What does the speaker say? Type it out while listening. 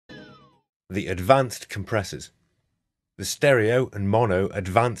The advanced compressors. The stereo and mono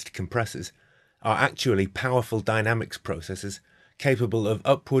advanced compressors are actually powerful dynamics processors capable of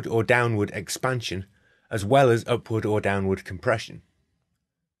upward or downward expansion as well as upward or downward compression.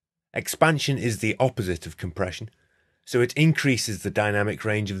 Expansion is the opposite of compression, so it increases the dynamic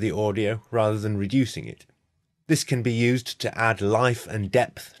range of the audio rather than reducing it. This can be used to add life and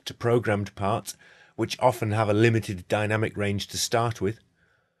depth to programmed parts which often have a limited dynamic range to start with,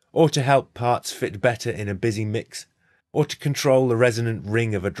 or to help parts fit better in a busy mix, or to control the resonant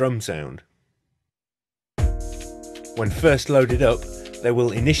ring of a drum sound. When first loaded up, they will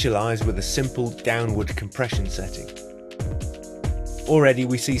initialize with a simple downward compression setting. Already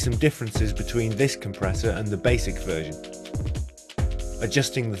we see some differences between this compressor and the basic version.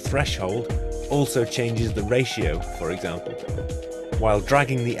 Adjusting the threshold also changes the ratio, for example, while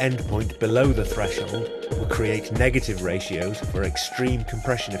dragging the endpoint below the threshold will create negative ratios for extreme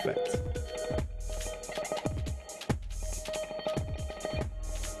compression effects.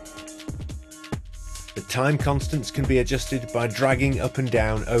 The time constants can be adjusted by dragging up and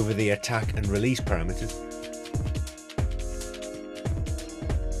down over the attack and release parameters,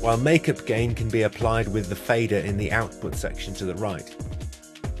 while makeup gain can be applied with the fader in the output section to the right.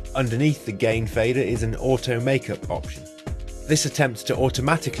 Underneath the gain fader is an auto makeup option. This attempts to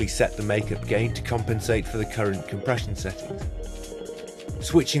automatically set the makeup gain to compensate for the current compression settings.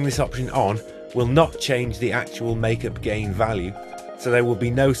 Switching this option on will not change the actual makeup gain value, so there will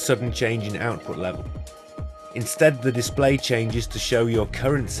be no sudden change in output level. Instead, the display changes to show your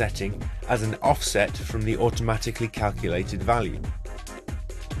current setting as an offset from the automatically calculated value.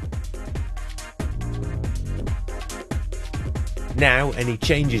 Now, any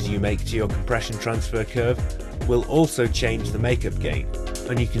changes you make to your compression transfer curve will also change the makeup gain,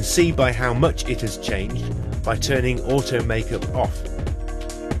 and you can see by how much it has changed by turning auto makeup off.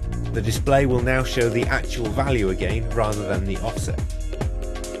 The display will now show the actual value again rather than the offset.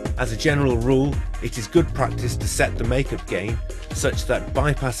 As a general rule, it is good practice to set the makeup gain such that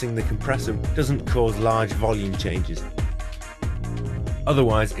bypassing the compressor doesn't cause large volume changes.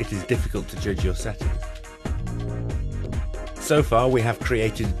 Otherwise, it is difficult to judge your settings. So far we have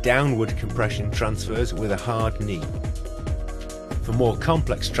created downward compression transfers with a hard knee. For more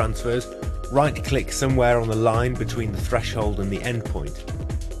complex transfers, right-click somewhere on the line between the threshold and the endpoint.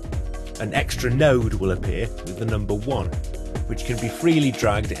 An extra node will appear with the number 1, which can be freely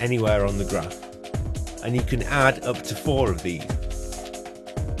dragged anywhere on the graph, and you can add up to 4 of these.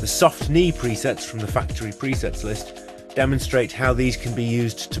 The soft knee presets from the factory presets list demonstrate how these can be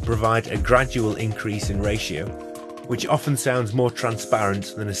used to provide a gradual increase in ratio, which often sounds more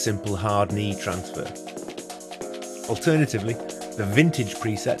transparent than a simple hard knee transfer. Alternatively, the vintage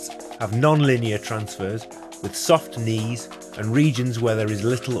presets have non-linear transfers with soft knees and regions where there is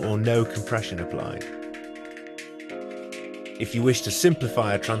little or no compression applied. If you wish to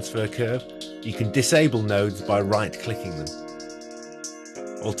simplify a transfer curve, you can disable nodes by right-clicking them.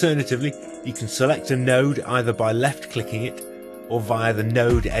 Alternatively, you can select a node either by left-clicking it or via the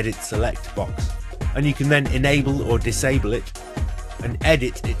Node Edit Select box, and you can then enable or disable it and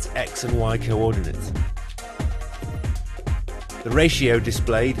edit its X and Y coordinates. The ratio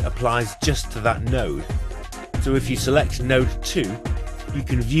displayed applies just to that node, so if you select node 2, you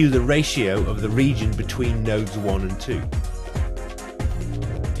can view the ratio of the region between nodes 1 and 2.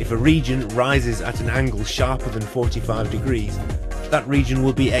 If a region rises at an angle sharper than 45 degrees, that region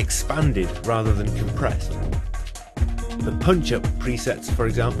will be expanded rather than compressed. The punch-up presets, for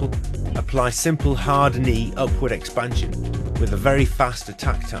example, apply simple hard knee upward expansion with a very fast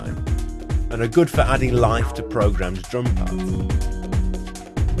attack time, and are good for adding life to programmed drum parts.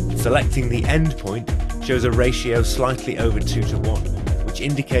 Selecting the endpoint shows a ratio slightly over 2:1, which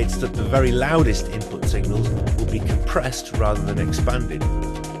indicates that the very loudest input signals will be compressed rather than expanded.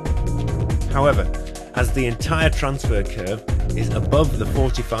 However, as the entire transfer curve is above the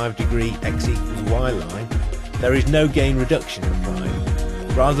 45-degree x equals y line, there is no gain reduction applied.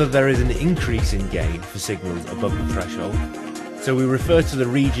 Rather, there is an increase in gain for signals above the threshold, so we refer to the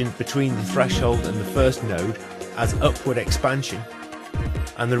region between the threshold and the first node as upward expansion,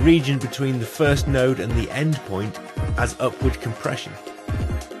 and the region between the first node and the endpoint as upward compression.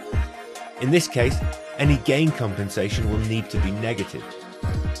 In this case, any gain compensation will need to be negative.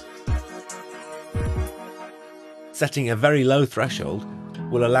 Setting a very low threshold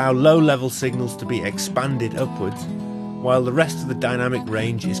will allow low-level signals to be expanded upwards, while the rest of the dynamic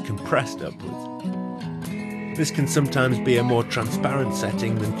range is compressed upwards. This can sometimes be a more transparent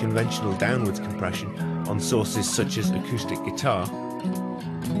setting than conventional downwards compression on sources such as acoustic guitar,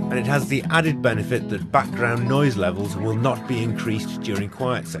 and it has the added benefit that background noise levels will not be increased during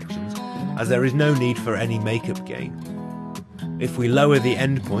quiet sections, as there is no need for any makeup gain. If we lower the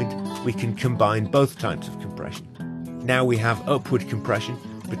endpoint, we can combine both types of compression. Now we have upward compression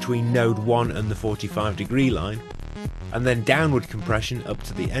between node 1 and the 45-degree line, and then downward compression up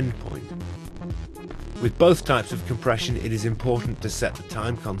to the endpoint. With both types of compression, it is important to set the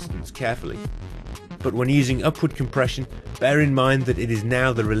time constants carefully. But when using upward compression, bear in mind that it is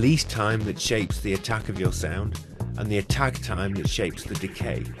now the release time that shapes the attack of your sound, and the attack time that shapes the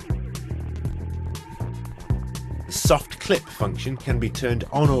decay. The soft clip function can be turned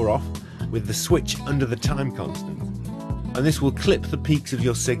on or off with the switch under the time constant, and this will clip the peaks of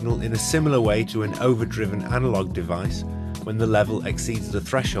your signal in a similar way to an overdriven analog device when the level exceeds the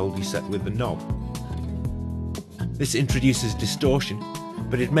threshold you set with the knob. This introduces distortion,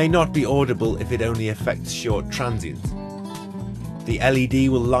 but it may not be audible if it only affects short transients. The LED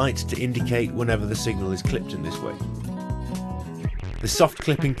will light to indicate whenever the signal is clipped in this way. The soft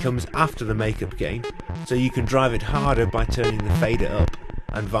clipping comes after the makeup gain, so you can drive it harder by turning the fader up,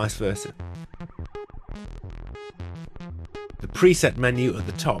 and vice versa. The preset menu at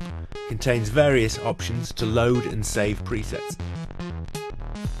the top contains various options to load and save presets.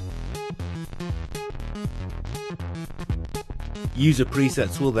 User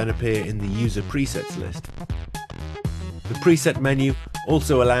presets will then appear in the user presets list. The preset menu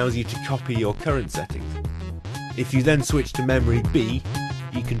also allows you to copy your current settings. If you then switch to memory B,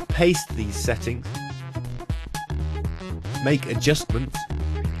 you can paste these settings, make adjustments,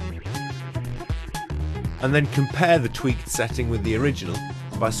 and then compare the tweaked setting with the original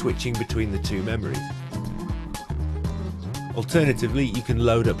by switching between the two memories. Alternatively, you can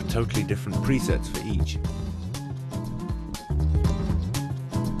load up totally different presets for each.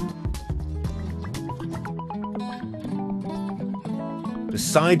 The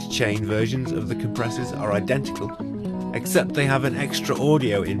sidechain versions of the compressors are identical, except they have an extra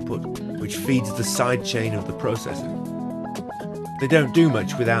audio input which feeds the sidechain of the processor. They don't do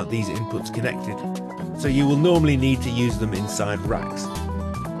much without these inputs connected, so you will normally need to use them inside racks.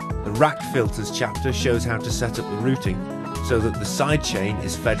 The rack filters chapter shows how to set up the routing so that the sidechain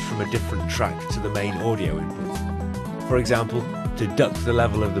is fed from a different track to the main audio input. For example, to duck the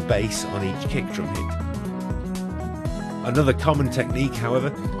level of the bass on each kick drum hit. Another common technique,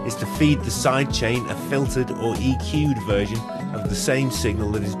 however, is to feed the sidechain a filtered or EQ'd version of the same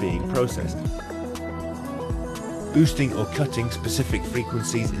signal that is being processed. Boosting or cutting specific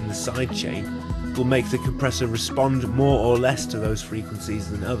frequencies in the sidechain will make the compressor respond more or less to those frequencies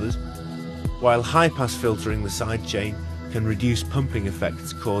than others, while high-pass filtering the sidechain can reduce pumping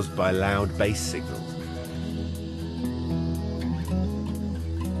effects caused by loud bass signals.